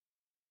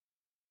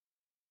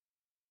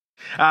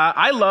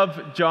I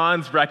love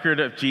John's record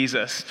of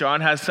Jesus.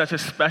 John has such a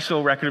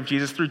special record of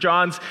Jesus. Through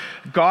John's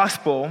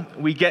gospel,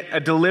 we get a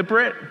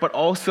deliberate but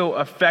also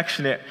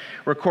affectionate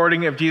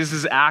recording of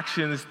Jesus'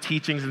 actions,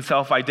 teachings, and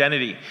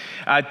self-identity.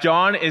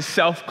 John is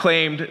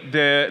self-claimed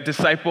the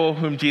disciple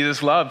whom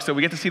Jesus loved. So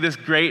we get to see this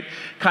great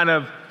kind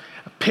of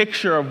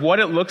picture of what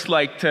it looks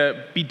like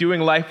to be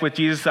doing life with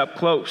Jesus up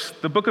close.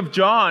 The book of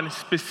John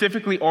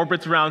specifically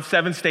orbits around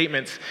 7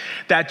 statements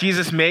that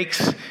Jesus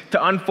makes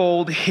to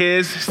unfold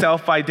his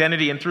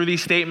self-identity. And through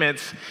these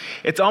statements,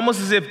 it's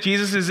almost as if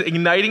Jesus is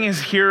igniting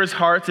his hearers'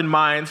 hearts and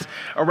minds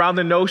around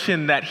the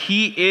notion that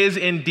he is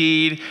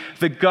indeed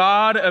the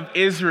God of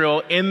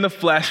Israel in the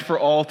flesh for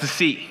all to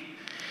see.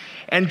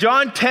 And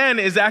John 10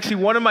 is actually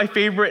one of my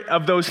favorite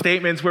of those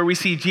statements where we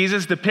see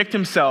Jesus depict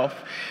himself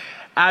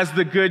as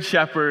the good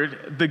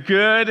shepherd, the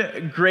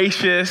good,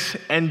 gracious,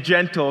 and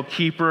gentle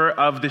keeper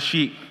of the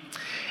sheep.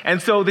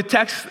 And so the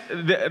text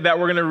that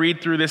we're going to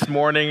read through this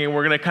morning, and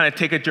we're going to kind of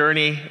take a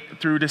journey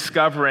through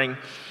discovering,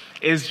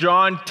 is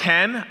John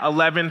 10,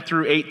 11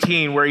 through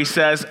 18, where he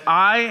says,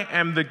 I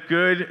am the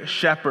good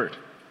shepherd.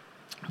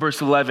 Verse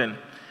 11,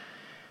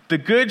 the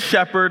good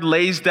shepherd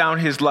lays down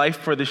his life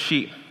for the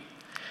sheep.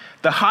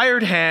 The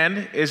hired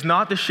hand is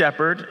not the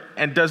shepherd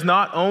and does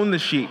not own the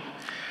sheep.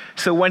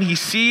 So when he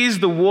sees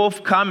the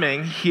wolf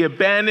coming, he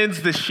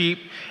abandons the sheep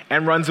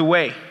and runs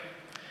away.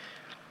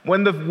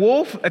 When the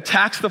wolf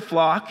attacks the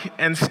flock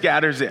and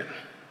scatters it,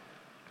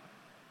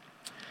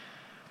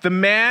 the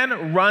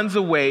man runs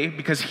away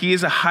because he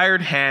is a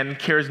hired hand and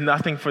cares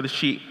nothing for the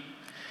sheep.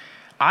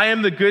 I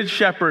am the good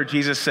shepherd,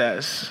 Jesus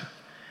says.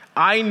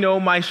 I know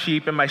my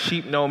sheep and my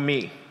sheep know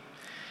me.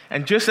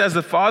 And just as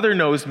the Father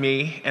knows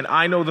me and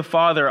I know the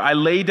Father, I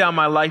lay down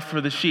my life for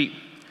the sheep.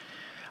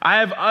 I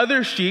have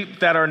other sheep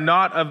that are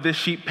not of this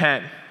sheep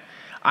pen.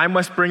 I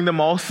must bring them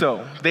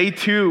also. They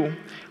too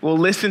will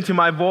listen to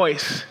my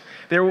voice.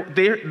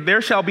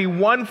 There shall be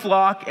one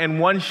flock and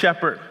one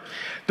shepherd.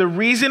 The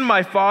reason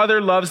my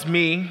Father loves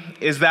me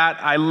is that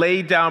I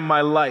lay down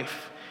my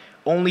life,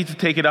 only to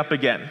take it up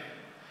again.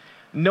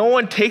 No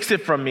one takes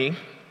it from me,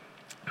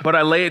 but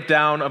I lay it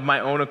down of my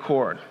own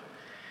accord.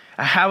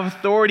 I have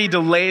authority to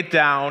lay it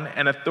down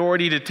and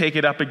authority to take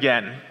it up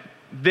again.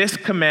 This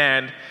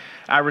command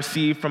I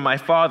received from my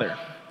Father.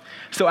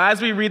 So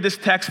as we read this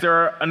text, there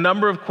are a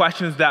number of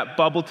questions that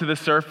bubble to the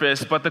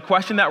surface, but the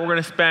question that we're going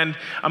to spend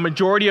a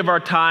majority of our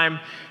time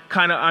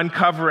kind of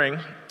uncovering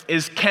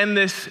is, can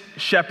this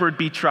shepherd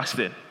be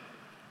trusted?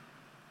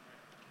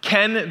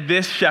 Can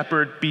this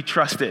shepherd be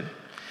trusted?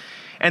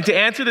 And to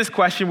answer this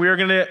question, we are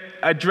going to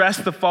address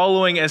the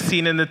following as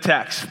seen in the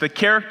text: the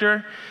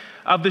character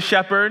of the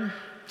shepherd,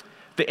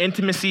 the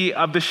intimacy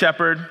of the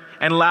shepherd,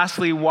 and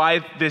lastly,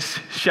 why this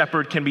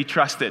shepherd can be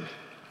trusted.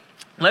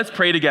 Let's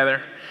pray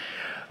together.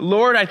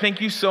 Lord, I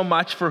thank you so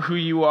much for who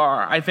you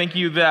are. I thank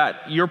you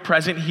that you're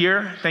present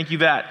here. Thank you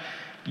that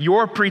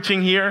you're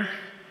preaching here.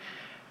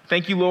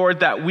 Thank you,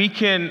 Lord, that we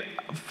can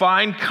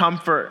find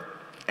comfort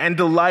and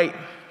delight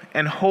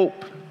and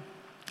hope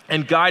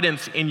and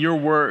guidance in your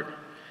word.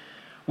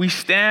 We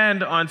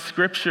stand on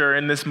Scripture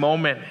in this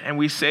moment and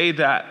we say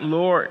that,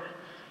 Lord,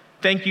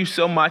 thank you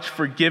so much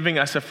for giving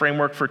us a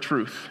framework for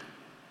truth.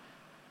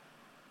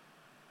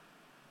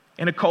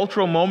 In a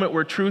cultural moment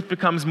where truth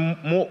becomes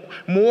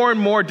more and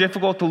more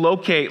difficult to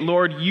locate,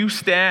 Lord, you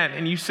stand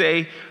and you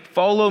say,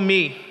 follow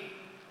me,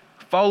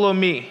 follow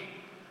me.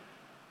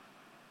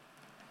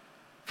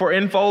 For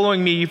in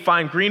following me, you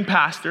find green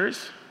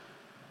pastures.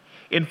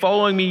 In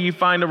following me, you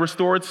find a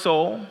restored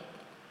soul.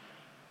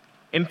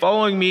 In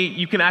following me,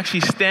 you can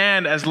actually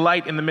stand as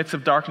light in the midst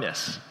of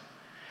darkness.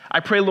 I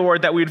pray,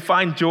 Lord, that we would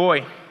find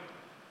joy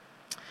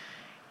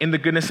in the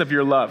goodness of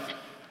your love.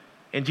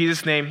 In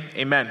Jesus' name,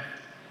 amen.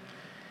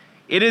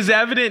 It is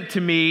evident to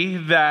me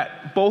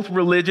that both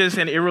religious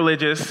and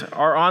irreligious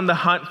are on the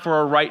hunt for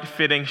a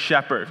right-fitting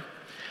shepherd.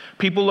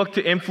 People look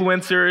to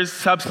influencers,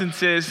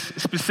 substances,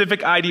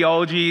 specific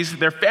ideologies,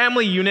 their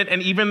family unit,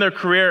 and even their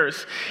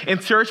careers in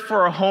search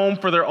for a home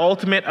for their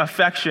ultimate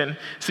affection,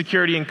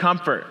 security, and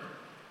comfort.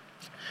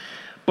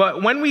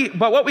 But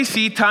what we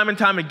see time and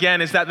time again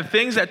is that the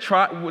things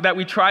that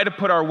we try to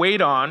put our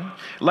weight on,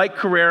 like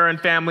career and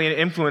family and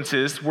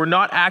influences, were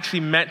not actually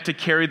meant to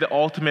carry the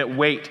ultimate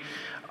weight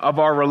of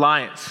our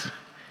reliance.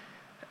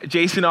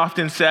 Jason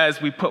often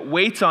says we put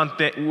weight on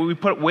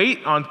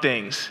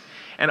things,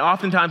 and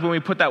oftentimes when we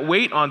put that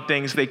weight on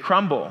things, they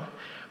crumble.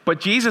 But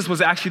Jesus was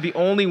actually the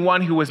only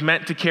one who was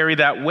meant to carry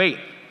that weight.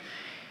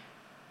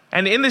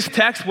 And in this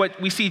text,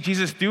 what we see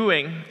Jesus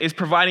doing is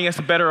providing us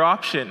a better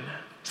option,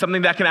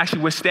 something that can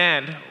actually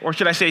withstand, or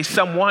should I say,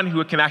 someone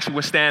who can actually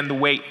withstand the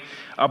weight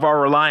of our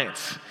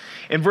reliance.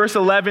 In verse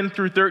 11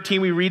 through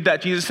 13, we read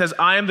that Jesus says,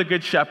 I am the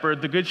good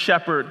shepherd. The good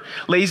shepherd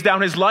lays down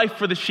his life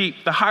for the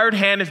sheep. The hired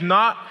hand is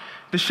not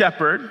the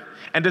shepherd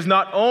and does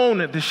not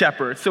own the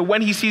shepherd. So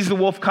when he sees the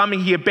wolf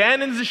coming, he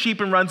abandons the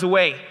sheep and runs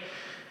away.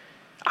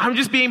 I'm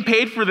just being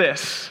paid for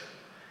this.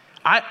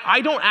 I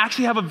don't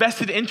actually have a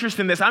vested interest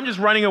in this. I'm just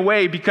running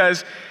away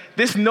because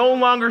this no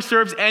longer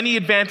serves any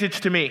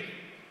advantage to me.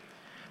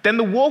 Then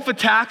the wolf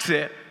attacks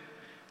it.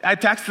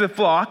 attacks the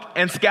flock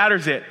and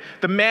scatters it.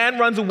 The man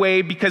runs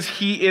away because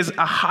he is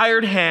a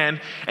hired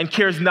hand and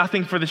cares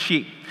nothing for the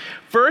sheep.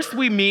 First,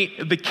 we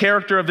meet the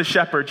character of the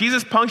shepherd.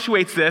 Jesus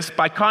punctuates this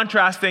by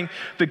contrasting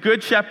the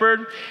good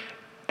shepherd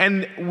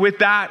and with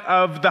that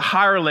of the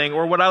hireling,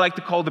 or what I like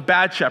to call the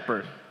bad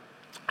shepherd.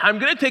 I'm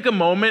going to take a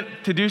moment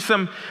to do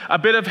a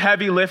bit of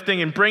heavy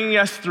lifting and bringing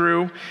us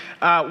through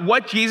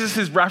what Jesus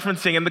is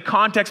referencing and the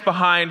context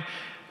behind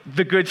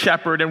the good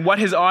shepherd and what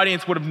his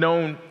audience would have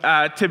known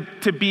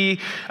to be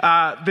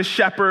the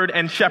shepherd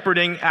and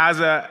shepherding as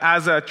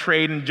a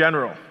trade in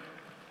general.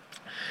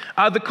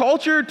 The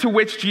culture to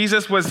which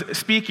Jesus was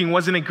speaking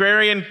was an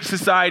agrarian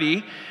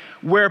society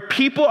where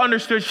people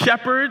understood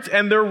shepherds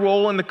and their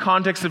role in the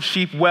context of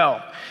sheep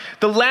well.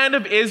 The land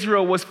of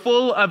Israel was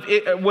full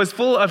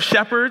of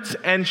shepherds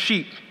and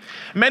sheep.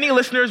 Many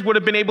listeners would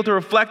have been able to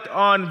reflect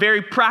on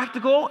very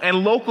practical and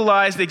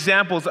localized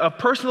examples of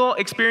personal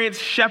experience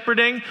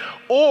shepherding,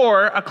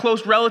 or a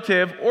close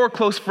relative or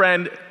close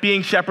friend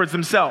being shepherds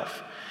themselves.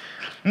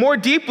 More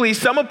deeply,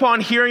 some upon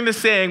hearing the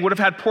saying would have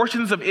had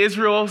portions of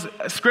Israel's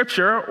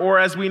scripture, or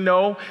as we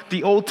know,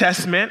 the Old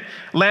Testament,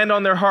 land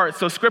on their hearts.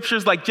 So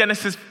scriptures like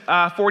Genesis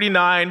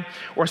 49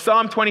 or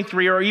Psalm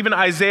 23 or even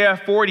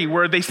Isaiah 40,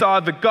 where they saw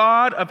the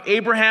God of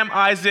Abraham,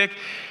 Isaac,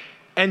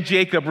 and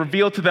Jacob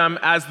revealed to them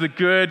as the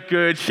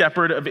good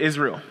shepherd of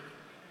Israel.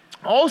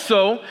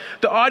 Also,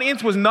 the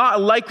audience was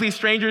not likely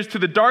strangers to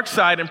the dark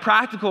side and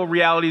practical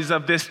realities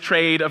of this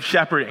trade of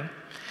shepherding.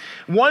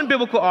 One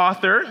biblical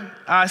author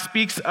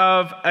speaks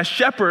of a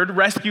shepherd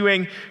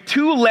rescuing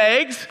 2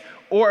 legs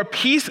or a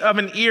piece of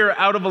an ear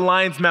out of a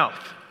lion's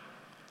mouth.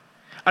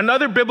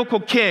 Another biblical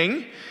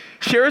king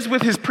shares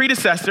with his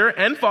predecessor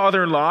and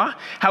father-in-law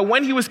how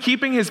when he was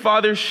keeping his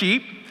father's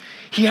sheep,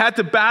 he had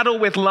to battle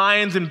with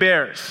lions and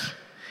bears.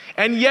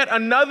 And yet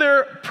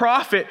another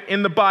prophet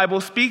in the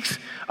Bible speaks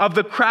of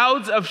the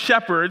crowds of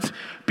shepherds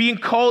being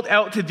called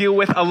out to deal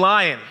with a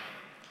lion.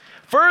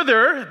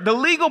 Further, the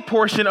legal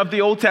portion of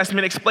the Old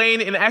Testament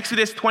explained in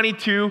Exodus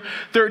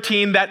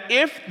 22:13 that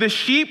if the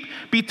sheep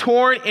be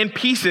torn in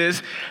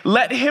pieces,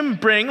 let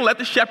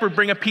the shepherd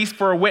bring a piece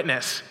for a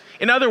witness.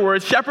 In other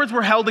words, shepherds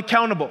were held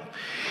accountable.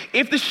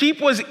 If the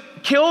sheep was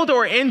killed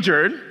or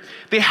injured,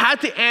 they had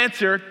to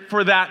answer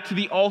for that to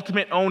the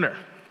ultimate owner.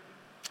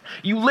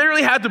 You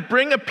literally had to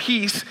bring a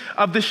piece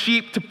of the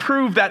sheep to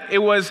prove that it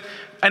was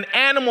an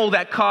animal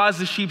that caused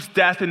the sheep's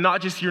death and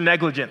not just your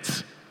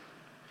negligence.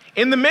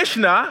 In the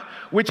Mishnah,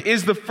 which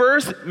is the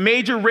first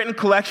major written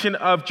collection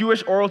of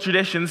Jewish oral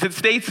traditions, it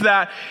states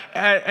that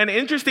an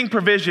interesting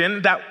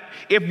provision that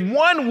if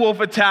one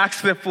wolf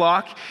attacks the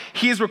flock,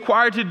 he is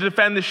required to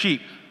defend the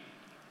sheep.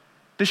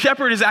 The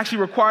shepherd is actually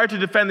required to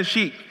defend the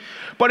sheep.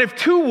 But if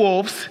 2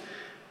 wolves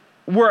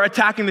were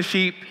attacking the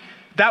sheep,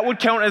 that would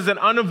count as an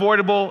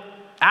unavoidable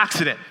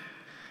accident.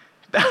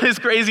 That is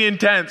crazy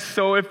intense.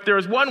 So if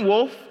there's 1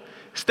 wolf,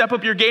 step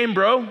up your game,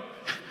 bro.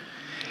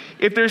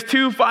 If there's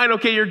 2, fine,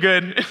 okay, you're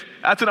good.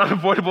 That's an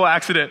unavoidable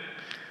accident.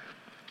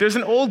 There's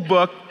an old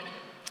book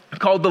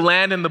called The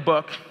Land and the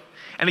Book,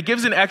 and it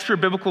gives an extra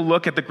biblical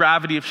look at the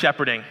gravity of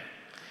shepherding.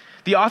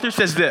 The author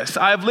says this: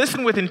 I have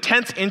listened with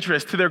intense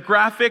interest to their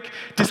graphic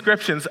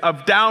descriptions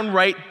of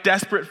downright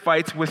desperate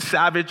fights with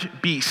savage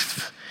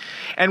beasts.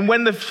 And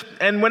when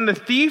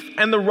the thief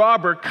and the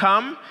robber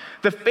come,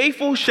 the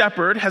faithful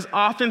shepherd has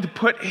often to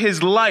put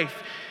his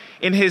life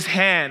in his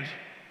hand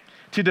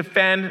to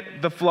defend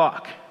the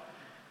flock.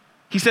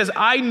 He says,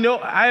 I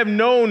have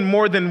known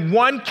more than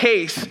one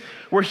case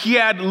where he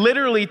had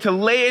literally to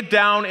lay it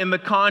down in the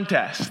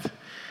contest.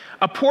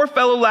 A poor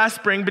fellow last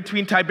spring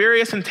between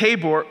Tiberias and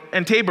Tabor,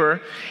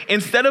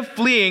 instead of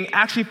fleeing,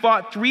 actually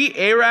fought 3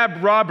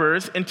 Arab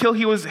robbers until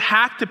he was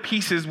hacked to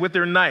pieces with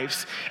their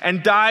knives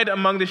and died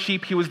among the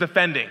sheep he was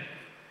defending.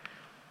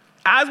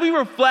 As we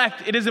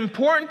reflect, it is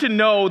important to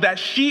know that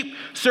sheep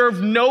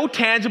serve no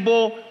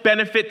tangible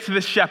benefit to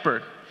the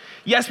shepherd.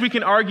 Yes, we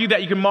can argue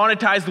that you can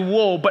monetize the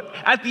wool, but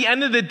at the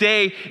end of the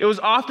day, it was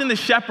often the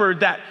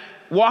shepherd that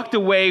walked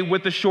away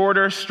with the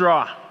shorter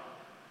straw.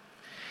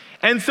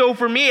 And so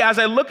for me, as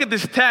I look at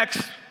this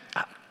text,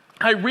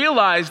 I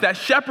realize that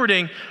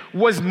shepherding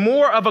was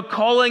more of a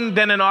calling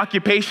than an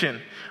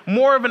occupation,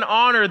 more of an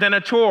honor than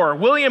a chore.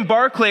 William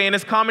Barclay, in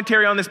his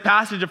commentary on this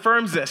passage,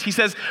 affirms this. He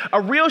says,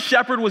 a real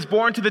shepherd was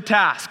born to the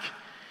task.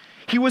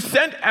 He was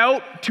sent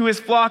out to his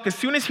flock as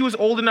soon as he was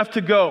old enough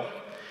to go.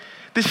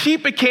 The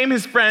sheep became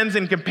his friends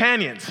and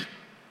companions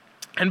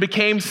and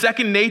became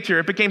second nature.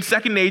 It became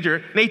second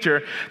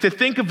nature to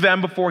think of them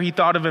before he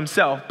thought of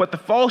himself. But the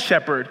false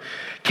shepherd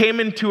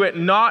came into it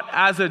not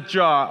as a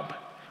job,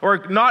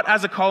 or not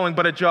as a calling,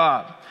 but a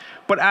job,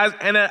 but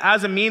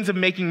as a means of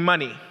making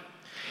money.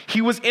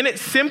 He was in it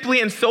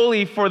simply and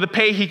solely for the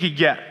pay he could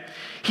get.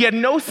 He had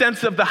no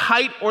sense of the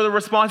height or the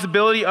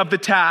responsibility of the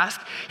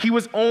task. He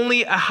was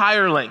only a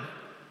hireling.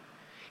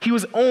 He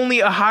was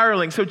only a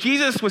hireling. So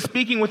Jesus was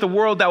speaking with a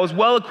world that was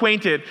well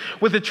acquainted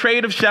with the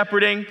trade of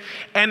shepherding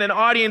and an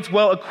audience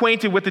well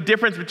acquainted with the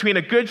difference between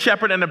a good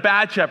shepherd and a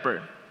bad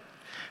shepherd.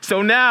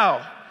 So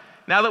now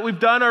now that we've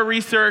done our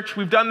research,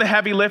 we've done the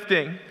heavy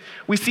lifting,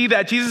 we see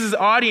that Jesus'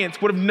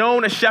 audience would have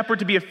known a shepherd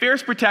to be a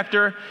fierce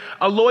protector,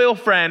 a loyal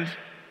friend,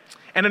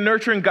 and a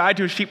nurturing guide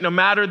to his sheep no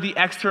matter the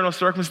external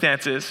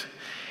circumstances.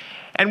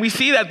 And we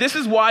see that this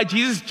is why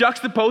Jesus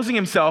juxtaposing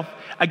himself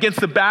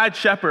against the bad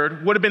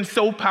shepherd would have been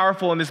so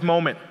powerful in this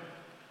moment.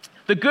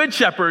 The good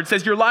shepherd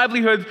says, your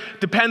livelihood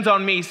depends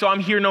on me, so I'm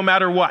here no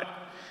matter what.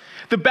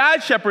 The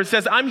bad shepherd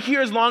says, I'm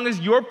here as long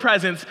as your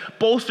presence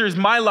bolsters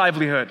my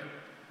livelihood.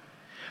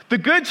 The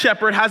good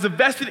shepherd has a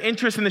vested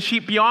interest in the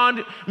sheep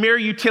beyond mere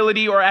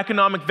utility or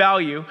economic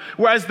value,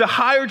 whereas the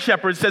hired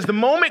shepherd says, the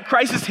moment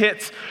crisis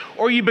hits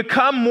or you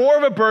become more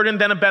of a burden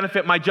than a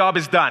benefit, my job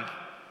is done.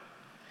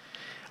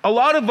 A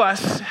lot of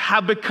us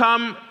have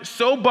become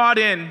so bought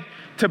in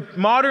to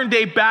modern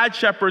day bad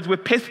shepherds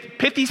with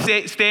pithy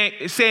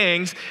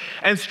sayings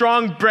and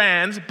strong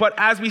brands, but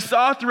as we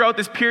saw throughout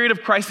this period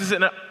of crisis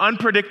and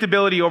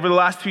unpredictability over the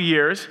last 2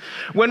 years,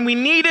 when we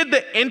needed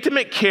the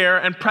intimate care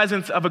and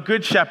presence of a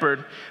good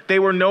shepherd, they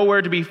were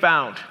nowhere to be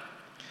found.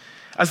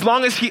 As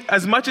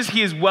much as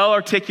he is well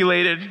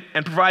articulated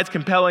and provides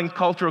compelling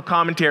cultural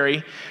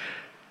commentary,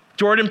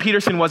 Jordan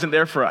Peterson wasn't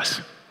there for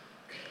us.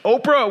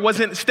 Oprah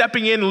wasn't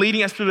stepping in,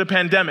 leading us through the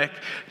pandemic.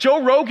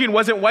 Joe Rogan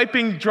wasn't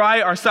wiping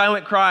dry our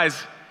silent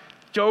cries.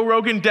 Joe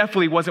Rogan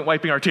definitely wasn't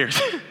wiping our tears.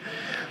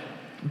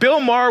 Bill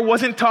Maher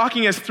wasn't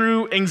talking us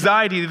through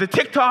anxiety. The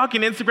TikTok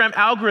and Instagram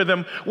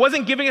algorithm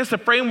wasn't giving us a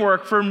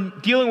framework for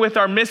dealing with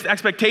our missed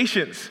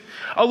expectations.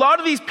 A lot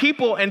of these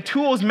people and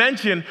tools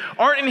mentioned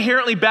aren't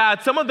inherently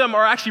bad. Some of them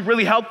are actually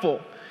really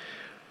helpful.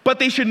 But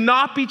they should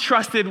not be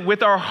trusted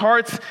with our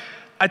heart's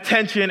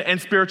attention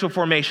and spiritual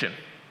formation.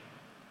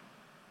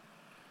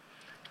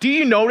 Do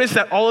you notice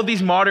that all of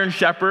these modern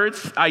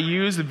shepherds I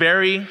use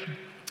vary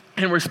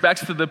in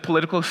respects to the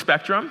political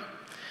spectrum?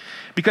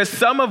 Because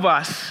some of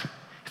us,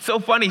 it's so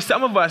funny,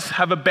 some of us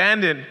have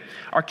abandoned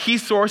our key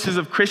sources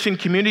of Christian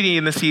community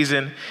in the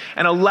season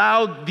and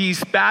allowed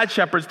these bad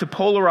shepherds to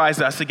polarize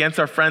us against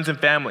our friends and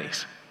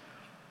families.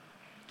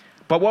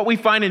 But what we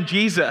find in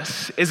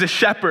Jesus is a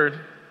shepherd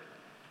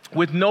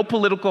with no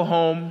political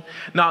home,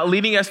 not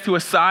leading us to a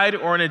side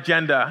or an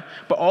agenda,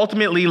 but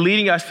ultimately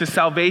leading us to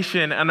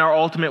salvation and our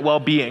ultimate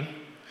well-being.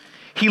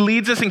 He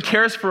leads us and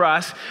cares for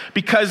us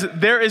because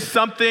there's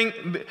something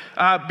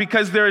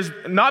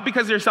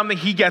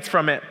he gets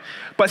from it,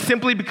 but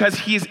simply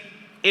because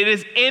it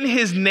is in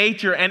his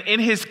nature and in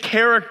his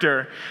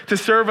character to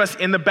serve us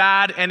in the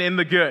bad and in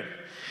the good.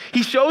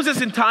 He shows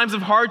us in times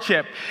of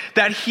hardship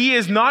that he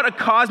is not a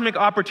cosmic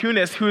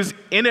opportunist who's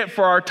in it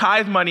for our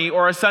tithe money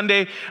or our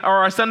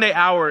Sunday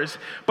hours,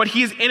 but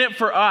he's in it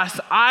for us,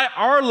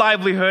 our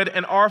livelihood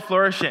and our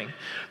flourishing.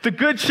 The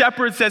Good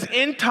Shepherd says,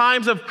 in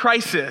times of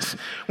crisis,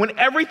 when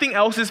everything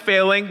else is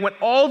failing, when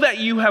all that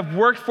you have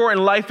worked for in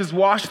life is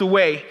washed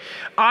away,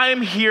 I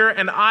am here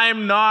and I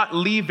am not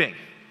leaving.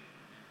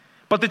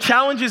 But the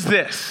challenge is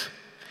this.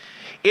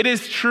 It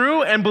is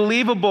true and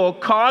believable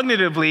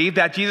cognitively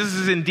that Jesus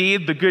is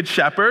indeed the Good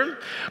Shepherd,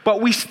 but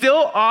we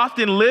still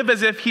often live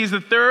as if he's the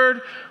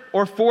third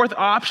or fourth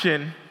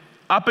option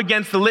up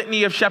against the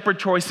litany of shepherd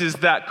choices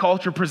that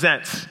culture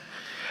presents.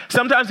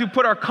 Sometimes we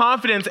put our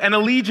confidence and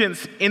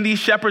allegiance in these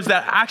shepherds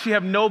that actually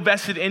have no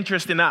vested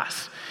interest in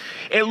us.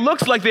 It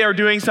looks like they are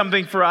doing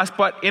something for us,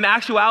 but in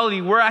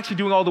actuality, we're actually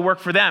doing all the work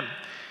for them.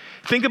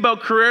 Think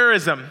about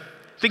careerism.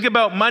 Think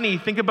about money.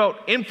 Think about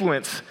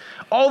influence.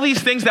 All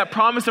these things that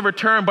promise a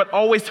return but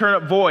always turn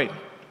up void.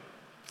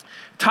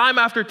 Time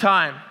after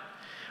time,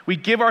 we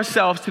give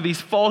ourselves to these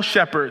false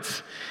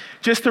shepherds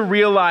just to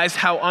realize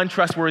how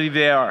untrustworthy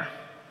they are.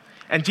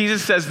 And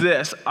Jesus says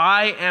this,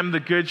 I am the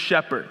good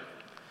shepherd.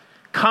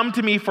 Come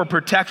to me for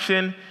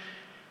protection,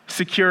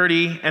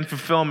 security, and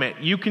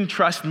fulfillment. You can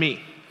trust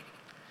me.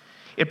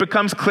 It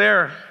becomes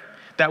clear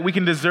that we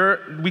can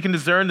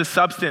discern the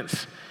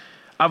substance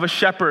of a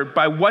shepherd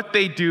by what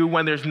they do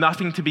when there's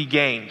nothing to be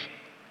gained.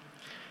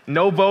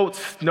 No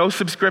votes, no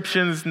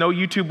subscriptions, no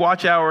YouTube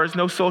watch hours,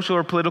 no social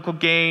or political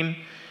gain,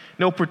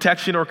 no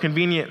protection or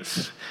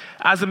convenience.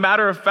 As a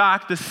matter of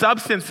fact, the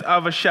substance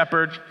of a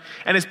shepherd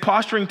and his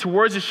posturing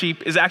towards a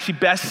sheep is actually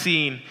best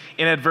seen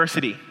in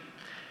adversity.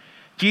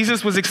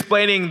 Jesus was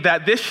explaining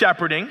that this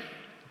shepherding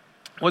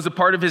was a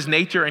part of his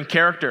nature and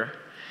character,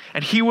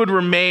 and he would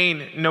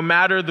remain no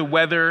matter the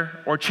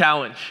weather or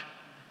challenge.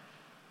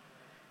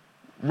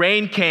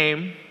 Rain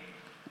came,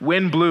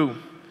 wind blew,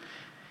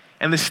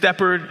 and the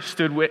shepherd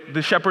stood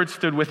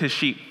with his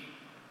sheep.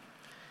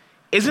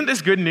 Isn't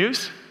this good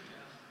news?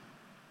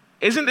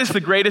 Isn't this the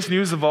greatest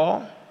news of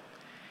all?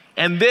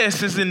 And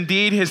this is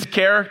indeed his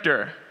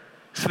character.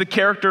 It's the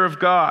character of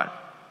God.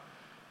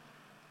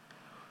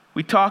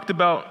 We talked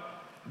about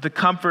the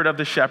comfort of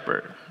the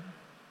shepherd.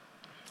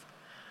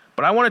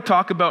 But I want to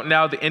talk about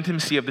now the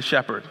intimacy of the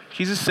shepherd.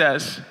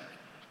 Jesus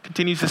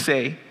continues to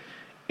say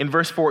in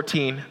verse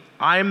 14,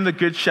 I am the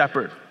good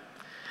shepherd.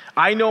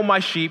 I know my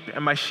sheep,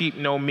 and my sheep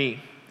know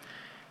me.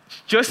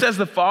 Just as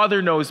the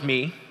Father knows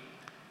me,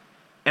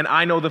 and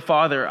I know the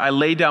Father, I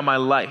lay down my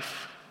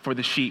life for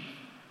the sheep.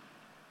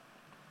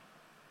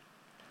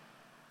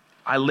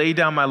 I lay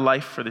down my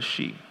life for the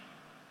sheep.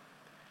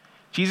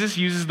 Jesus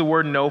uses the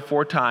word know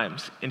 4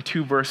 times in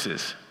 2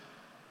 verses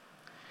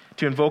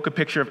to invoke a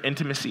picture of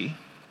intimacy,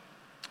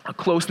 a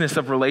closeness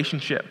of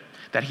relationship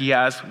that he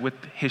has with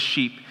his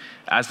sheep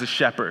as the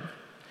shepherd.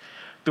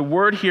 The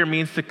word here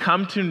means to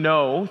come to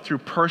know through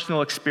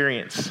personal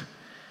experience.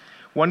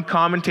 One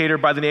commentator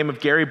by the name of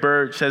Gary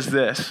Bird says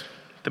this: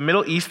 the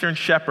Middle Eastern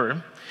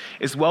shepherd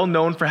is well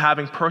known for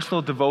having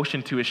personal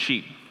devotion to his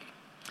sheep.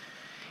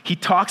 He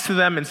talks to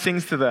them and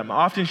sings to them.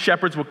 Often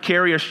shepherds will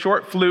carry a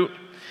short flute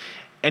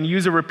and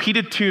use a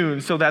repeated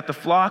tune so that the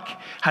flock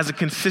has a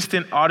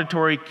consistent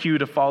auditory cue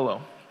to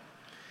follow.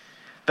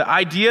 The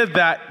idea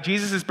that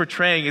Jesus is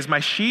portraying is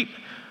my sheep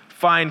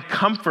find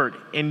comfort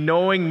in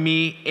knowing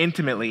me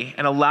intimately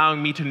and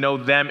allowing me to know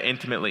them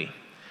intimately.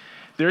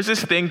 There's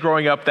this thing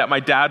growing up that my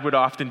dad would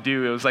often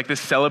do. It was like this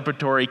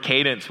celebratory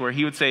cadence where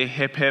he would say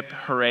hip, hip,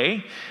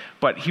 hooray,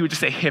 but he would just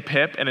say hip,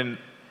 hip, and then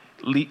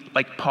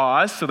like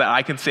pause so that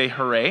I can say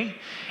hooray.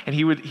 And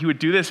he would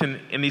do this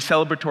in these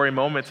celebratory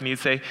moments, and he'd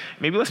say,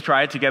 maybe let's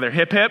try it together.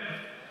 Hip, hip.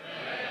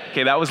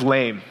 Okay, that was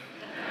lame.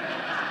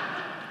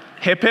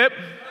 Hip, hip.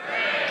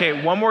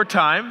 Okay, one more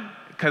time,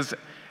 because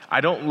I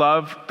don't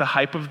love the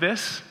hype of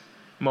this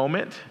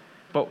moment,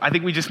 but I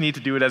think we just need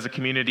to do it as a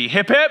community.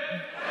 Hip, hip.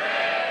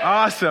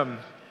 Awesome.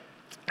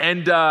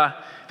 And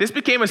this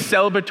became a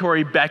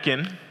celebratory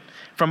beckon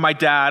from my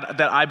dad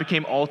that I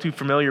became all too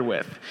familiar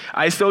with.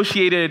 I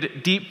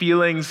associated deep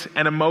feelings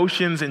and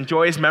emotions and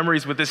joyous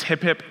memories with this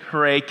hip, hip,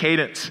 hooray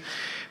cadence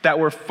that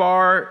were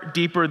far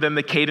deeper than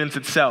the cadence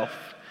itself.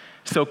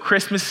 So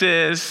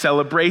Christmases,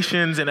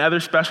 celebrations, and other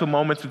special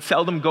moments would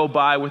seldom go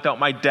by without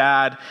my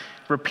dad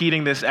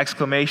repeating this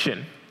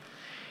exclamation.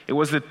 It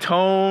was a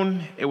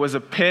tone, it was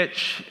a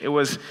pitch, it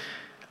was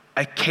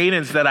a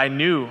cadence that I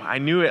knew. I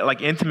knew it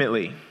like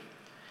intimately.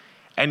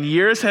 And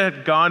years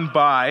had gone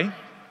by,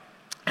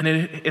 and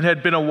it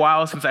had been a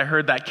while since I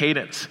heard that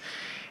cadence.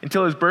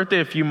 Until his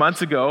birthday a few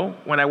months ago,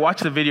 when I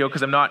watched the video,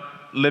 because I'm not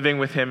living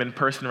with him in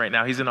person right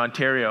now, he's in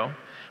Ontario,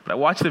 but I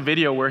watched the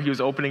video where he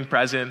was opening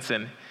presents,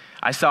 and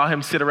I saw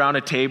him sit around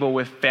a table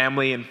with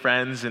family and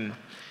friends, and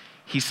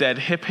he said,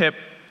 hip, hip,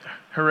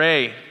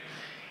 hooray.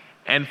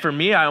 And for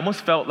me, I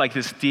almost felt like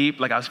this deep,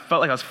 felt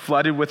like I was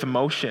flooded with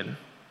emotion.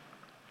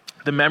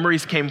 The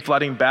memories came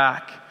flooding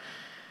back,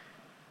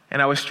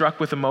 and I was struck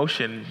with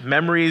emotion.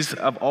 Memories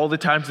of all the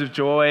times of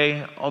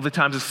joy, all the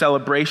times of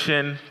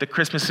celebration, the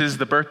Christmases,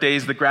 the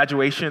birthdays, the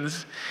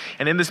graduations.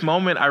 And in this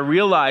moment, I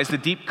realized the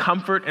deep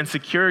comfort and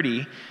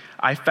security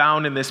I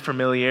found in this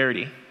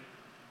familiarity.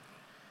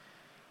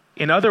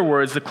 In other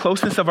words, the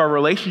closeness of our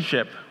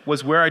relationship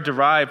was where I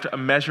derived a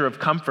measure of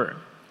comfort.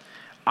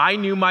 I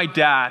knew my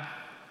dad,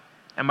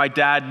 and my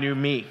dad knew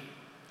me.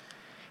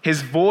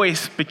 His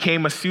voice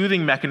became a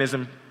soothing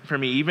mechanism for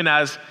me, even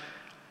as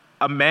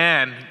a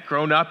man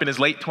grown up in his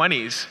late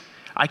 20s.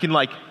 I can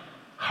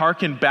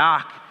hearken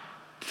back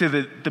to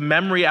the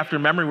memory after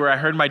memory where I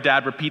heard my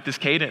dad repeat this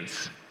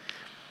cadence.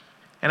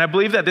 And I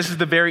believe that this is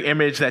the very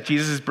image that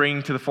Jesus is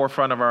bringing to the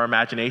forefront of our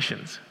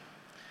imaginations.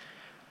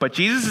 But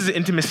Jesus'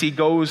 intimacy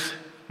goes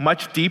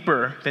much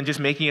deeper than just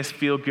making us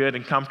feel good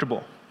and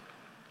comfortable.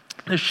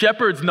 The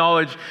shepherd's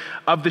knowledge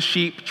of the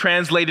sheep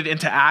translated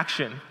into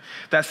action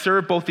that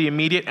served both the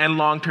immediate and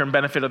long-term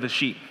benefit of the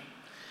sheep.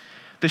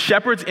 The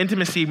shepherd's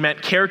intimacy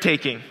meant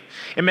caretaking.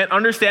 It meant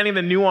understanding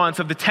the nuance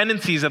of the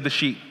tendencies of the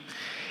sheep.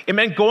 It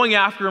meant going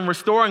after and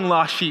restoring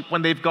lost sheep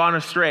when they've gone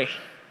astray.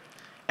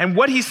 And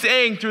what he's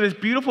saying through this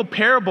beautiful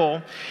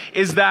parable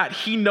is that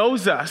he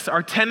knows us,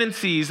 our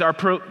tendencies, our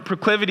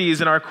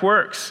proclivities, and our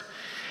quirks.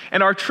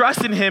 And our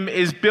trust in him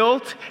is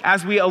built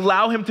as we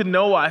allow him to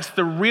know us,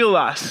 the real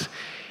us,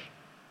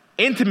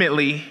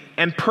 intimately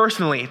and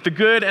personally, the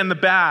good and the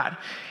bad.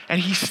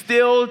 And he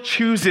still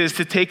chooses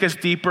to take us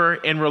deeper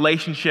in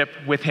relationship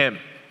with him.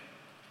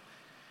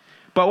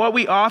 But what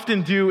we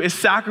often do is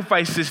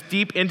sacrifice this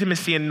deep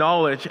intimacy and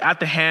knowledge at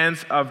the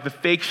hands of the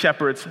fake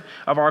shepherds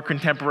of our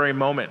contemporary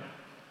moment.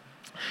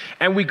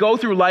 And we go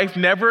through life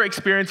never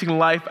experiencing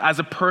life as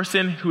a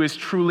person who is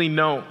truly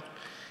known.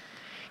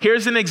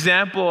 Here's an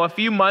example. A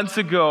few months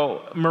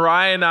ago,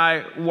 Mariah and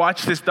I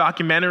watched this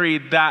documentary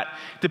that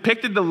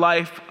depicted the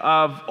life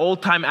of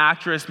old-time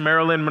actress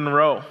Marilyn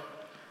Monroe,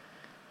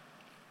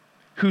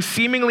 who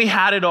seemingly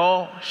had it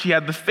all. She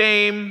had the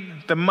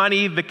fame, the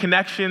money, the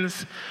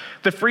connections,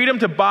 the freedom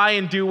to buy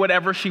and do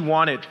whatever she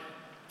wanted.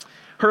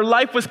 Her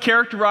life was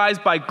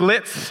characterized by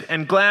glitz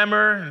and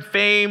glamour and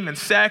fame and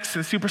sex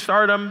and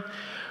superstardom,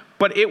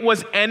 but it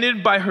was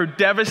ended by her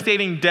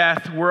devastating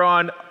death, where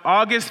on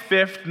August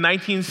 5th,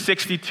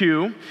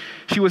 1962,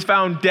 she was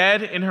found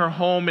dead in her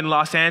home in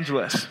Los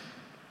Angeles.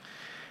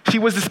 She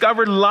was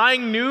discovered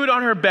lying nude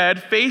on her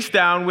bed, face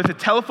down, with a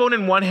telephone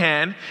in one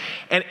hand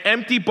and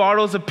empty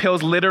bottles of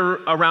pills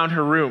littered around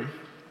her room.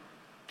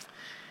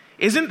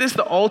 Isn't this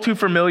the all too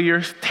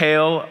familiar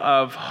tale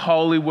of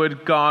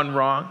Hollywood gone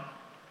wrong?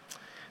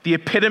 The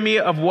epitome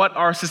of what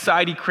our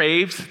society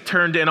craves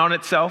turned in on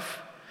itself.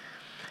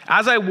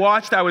 As I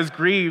watched, I was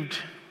grieved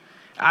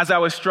as I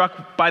was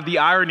struck by the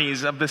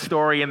ironies of the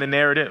story and the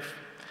narrative.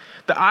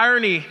 The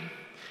irony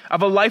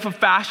of a life of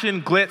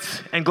fashion,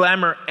 glitz, and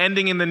glamour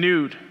ending in the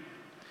nude.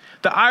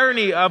 The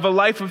irony of a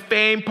life of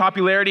fame,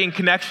 popularity, and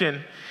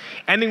connection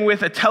ending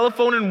with a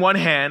telephone in one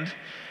hand,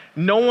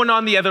 no one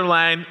on the other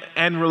line,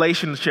 and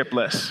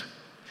relationshipless.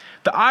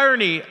 The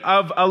irony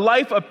of a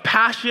life of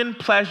passion,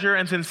 pleasure,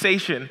 and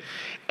sensation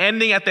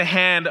ending at the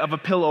hand of a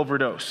pill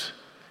overdose.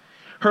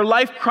 Her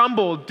life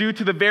crumbled due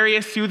to the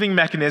various soothing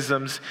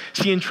mechanisms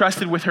she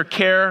entrusted with her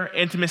care,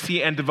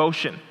 intimacy, and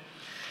devotion.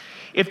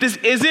 If this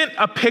isn't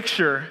a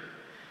picture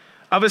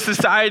of a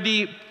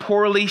society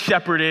poorly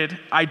shepherded,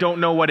 I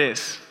don't know what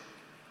is.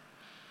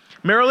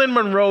 Marilyn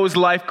Monroe's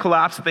life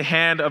collapsed at the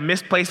hand of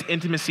misplaced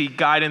intimacy,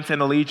 guidance,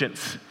 and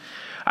allegiance.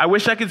 I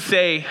wish I could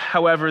say,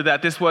 however,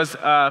 that this was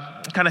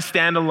a kind of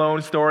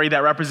standalone story that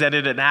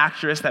represented an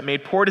actress that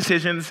made poor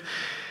decisions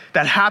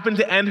that happened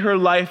to end her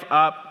life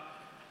up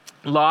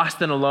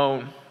lost and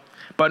alone.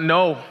 But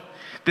no,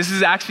 this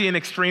is actually an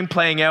extreme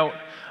playing out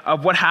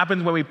of what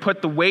happens when we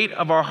put the weight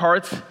of our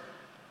hearts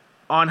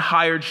on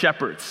hired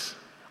shepherds,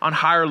 on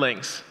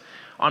hirelings,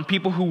 on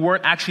people who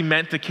weren't actually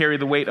meant to carry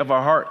the weight of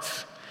our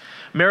hearts.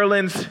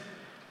 Marilyn's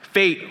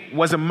fate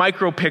was a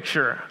micro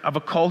picture of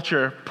a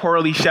culture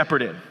poorly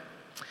shepherded.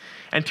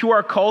 And to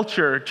our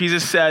culture,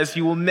 Jesus says,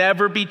 you will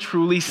never be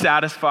truly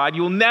satisfied,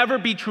 you will never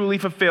be truly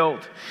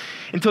fulfilled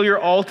until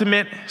your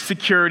ultimate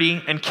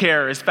security and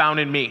care is found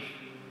in me.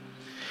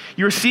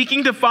 You're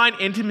seeking to find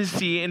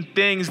intimacy in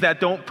things that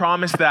don't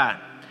promise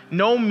that.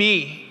 Know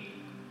me,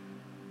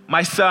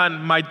 my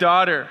son, my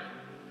daughter,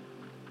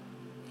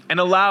 and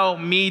allow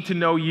me to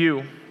know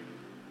you.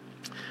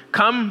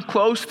 Come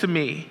close to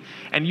me,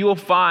 and you will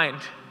find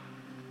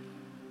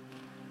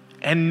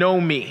and know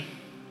me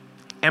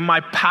and my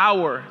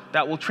power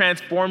that will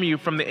transform you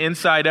from the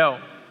inside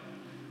out.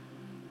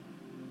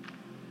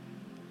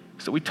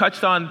 So we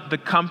touched on the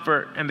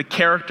comfort and the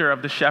character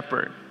of the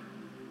shepherd.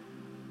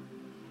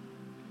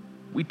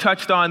 We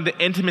touched on the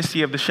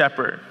intimacy of the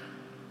shepherd.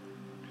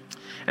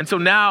 And so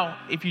now,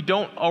 if you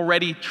don't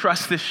already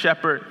trust this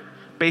shepherd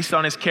based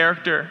on his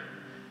character,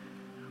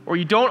 or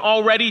you don't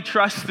already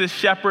trust this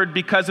shepherd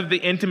because of the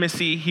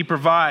intimacy he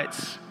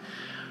provides,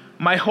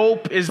 my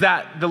hope is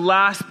that the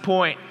last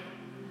point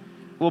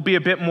will be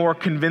a bit more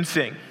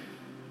convincing.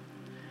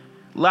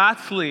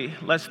 Lastly,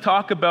 let's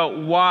talk about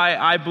why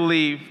I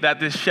believe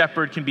that this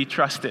shepherd can be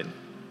trusted.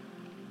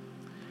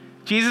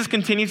 Jesus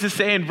continues to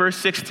say in verse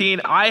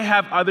 16, I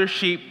have other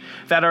sheep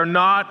that are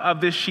not of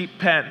this sheep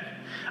pen.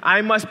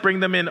 I must bring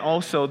them in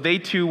also. They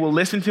too will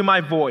listen to my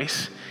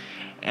voice,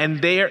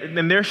 and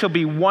there shall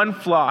be one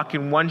flock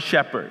and one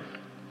shepherd.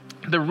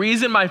 The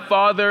reason my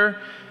Father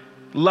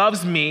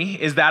loves me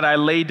is that I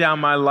lay down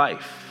my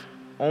life,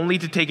 only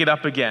to take it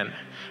up again.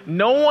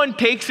 No one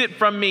takes it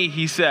from me,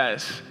 he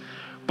says,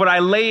 but I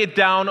lay it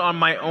down on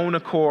my own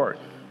accord.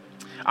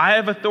 I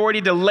have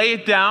authority to lay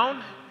it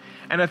down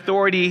and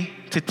authority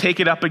to take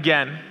it up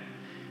again.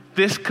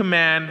 This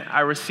command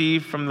I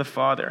received from the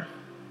Father.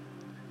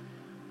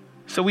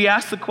 So we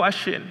ask the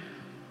question,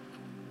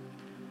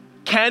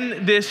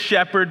 can this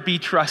shepherd be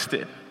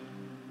trusted?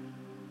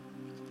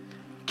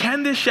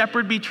 Can this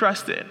shepherd be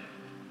trusted?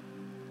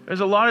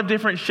 There's a lot of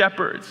different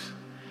shepherds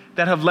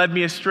that have led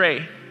me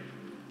astray.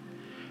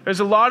 There's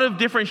a lot of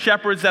different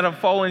shepherds that have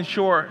fallen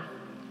short.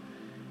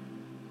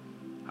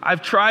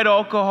 I've tried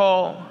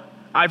alcohol.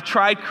 I've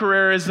tried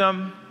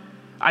careerism.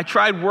 I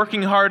tried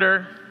working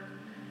harder.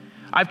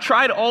 I've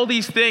tried all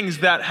these things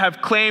that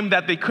have claimed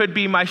that they could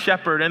be my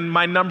shepherd and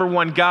my number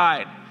one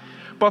guide.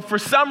 But for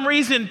some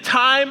reason,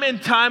 time and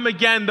time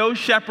again, those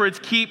shepherds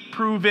keep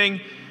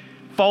proving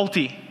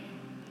faulty.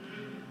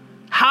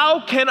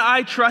 How can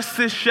I trust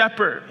this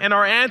shepherd? And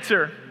our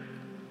answer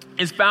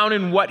is found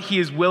in what he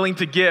is willing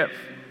to give.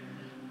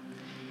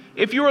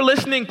 If you were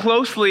listening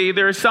closely,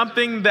 there is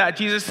something that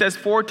Jesus says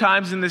 4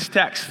 times in this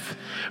text.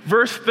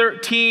 Verse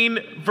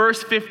 13,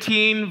 verse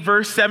 15,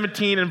 verse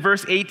 17, and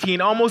verse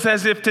 18, almost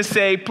as if to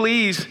say,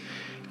 please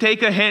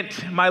take a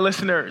hint, my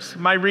listeners,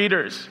 my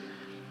readers.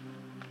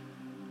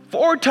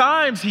 4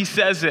 times he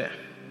says it.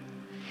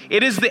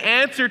 It is the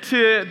answer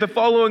to the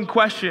following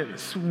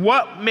questions.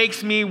 What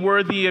makes me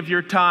worthy of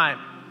your time?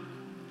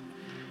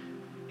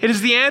 It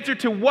is the answer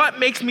to what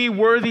makes me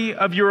worthy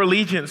of your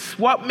allegiance?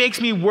 What makes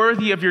me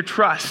worthy of your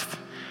trust?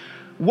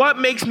 What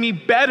makes me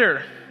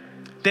better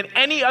than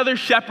any other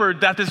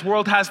shepherd that this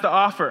world has to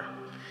offer?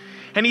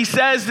 And he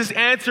says this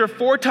answer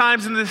 4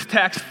 times in this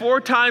text.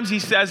 4 times he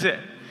says it.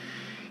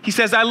 He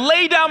says, I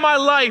lay down my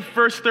life,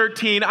 verse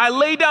 13. I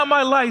lay down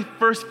my life,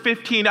 verse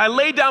 15. I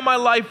lay down my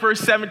life, verse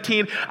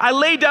 17. I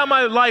lay down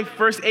my life,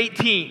 verse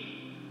 18.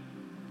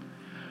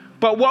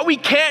 But what we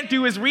can't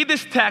do is read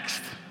this text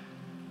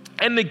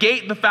and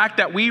negate the fact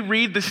that we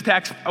read this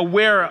text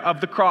aware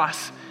of the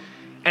cross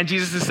and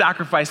Jesus'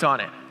 sacrifice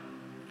on it.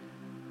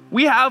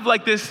 We have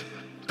like this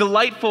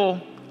delightful,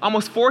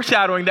 almost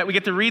foreshadowing that we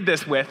get to read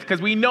this with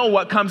because we know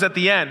what comes at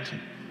the end.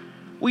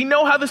 We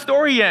know how the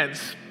story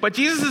ends. But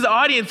Jesus'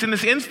 audience in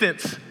this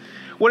instance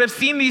would have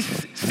seen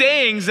these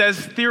sayings as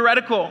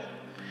theoretical.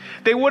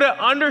 They would have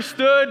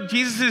understood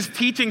Jesus'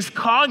 teachings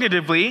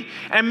cognitively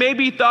and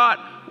maybe thought,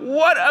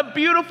 what a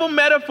beautiful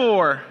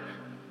metaphor.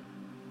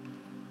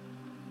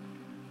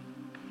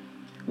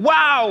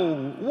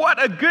 Wow,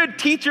 what a good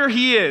teacher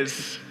he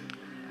is.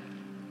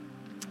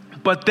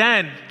 But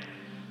then,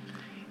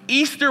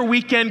 Easter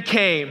weekend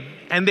came,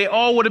 and they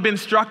all would have been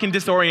struck and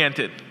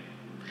disoriented.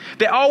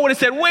 They all would have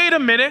said, wait a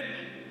minute,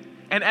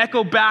 and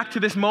echo back to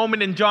this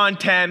moment in John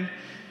 10.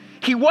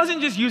 He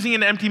wasn't just using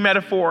an empty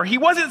metaphor. He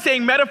wasn't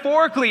saying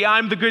metaphorically,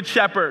 I'm the good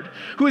shepherd,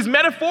 who is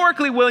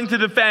metaphorically willing to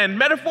defend,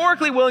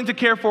 metaphorically willing to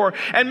care for,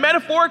 and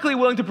metaphorically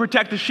willing to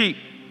protect the sheep.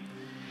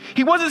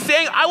 He wasn't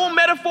saying, I will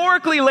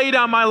metaphorically lay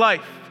down my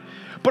life.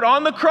 But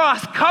on the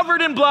cross,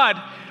 covered in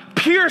blood,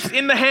 pierced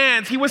in the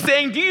hands, he was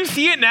saying, do you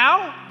see it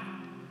now?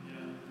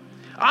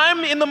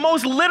 I'm in the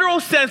most literal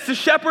sense the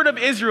shepherd of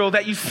Israel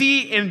that you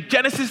see in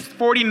Genesis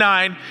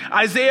 49,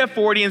 Isaiah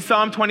 40, and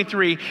Psalm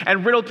 23,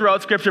 and riddled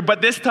throughout Scripture.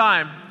 But this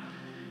time,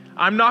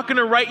 I'm not going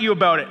to write you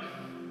about it.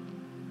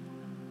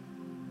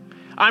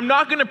 I'm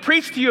not going to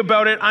preach to you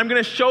about it. I'm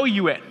going to show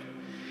you it.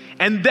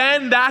 And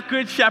then that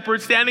good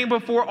shepherd, standing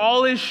before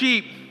all his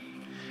sheep,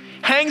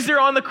 hangs there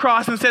on the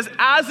cross and says,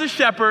 as a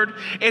shepherd,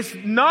 it's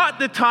not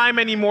the time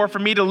anymore for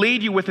me to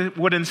lead you with a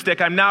wooden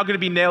stick. I'm now going to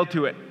be nailed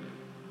to it.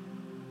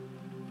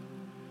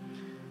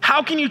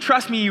 How can you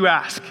trust me, you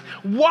ask?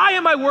 Why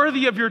am I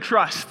worthy of your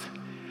trust?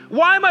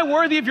 Why am I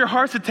worthy of your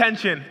heart's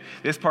attention?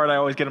 This part I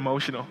always get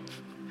emotional.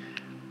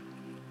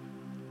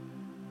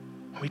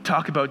 When we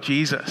talk about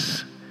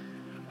Jesus,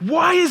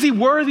 why is he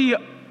worthy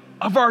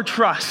of our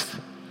trust?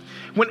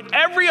 When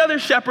every other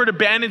shepherd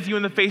abandons you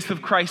in the face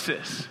of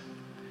crisis,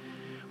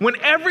 when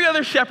every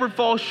other shepherd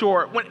falls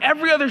short, when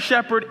every other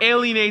shepherd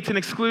alienates and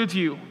excludes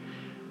you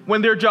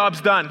when their job's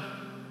done,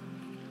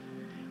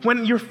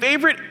 when your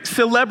favorite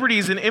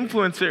celebrities and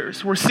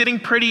influencers were sitting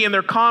pretty in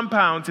their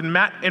compounds and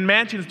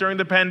mansions during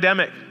the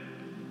pandemic,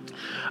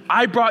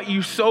 I brought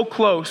you so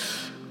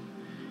close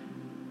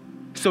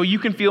so you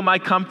can feel my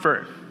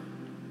comfort.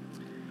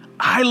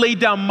 I laid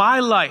down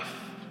my life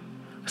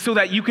so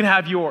that you can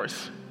have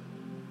yours.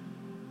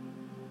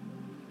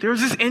 There was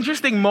this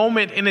interesting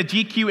moment in a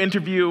GQ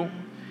interview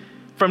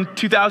from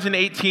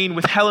 2018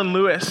 with Helen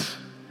Lewis,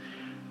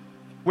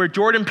 where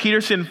Jordan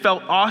Peterson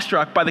felt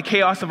awestruck by the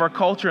chaos of our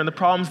culture and the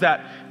problems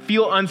that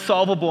feel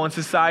unsolvable in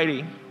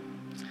society.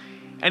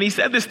 And he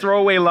said this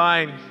throwaway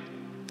line.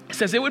 He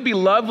says, it would be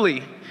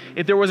lovely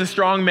if there was a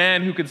strong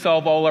man who could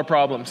solve all our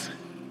problems.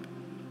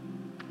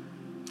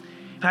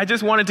 And I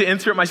just wanted to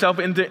insert myself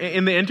in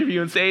the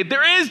interview and say,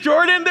 there is,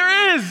 Jordan,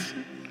 there is.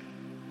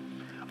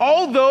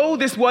 Although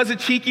this was a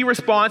cheeky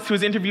response to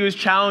his interviewer's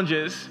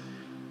challenges,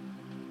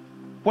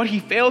 what he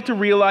failed to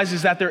realize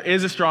is that there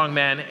is a strong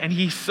man, and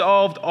he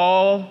solved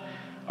all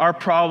our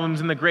problems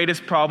and the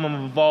greatest problem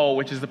of all,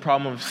 which is the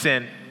problem of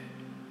sin.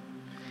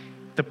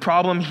 The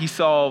problem he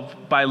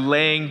solved by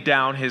laying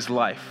down his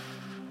life.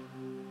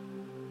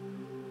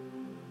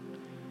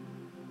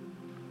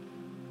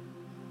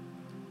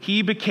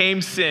 He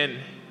became sin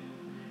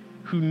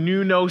who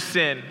knew no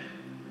sin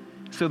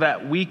so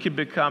that we could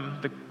become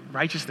the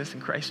righteousness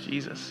in Christ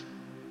Jesus.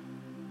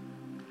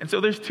 And so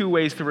there's two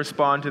ways to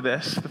respond to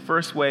this. The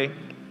first way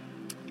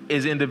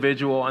is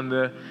individual, and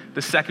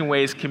the second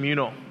way is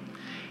communal.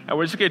 And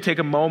we're just going to take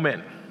a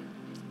moment.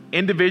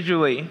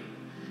 Individually,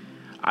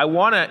 I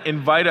want to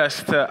invite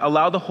us to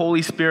allow the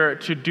Holy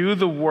Spirit to do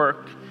the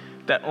work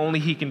that only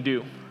he can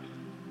do.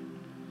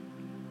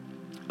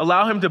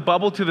 Allow him to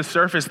bubble to the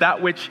surface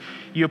that which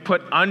you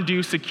put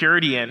undue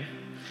security in,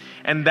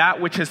 and that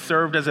which has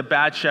served as a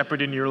bad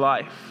shepherd in your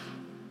life.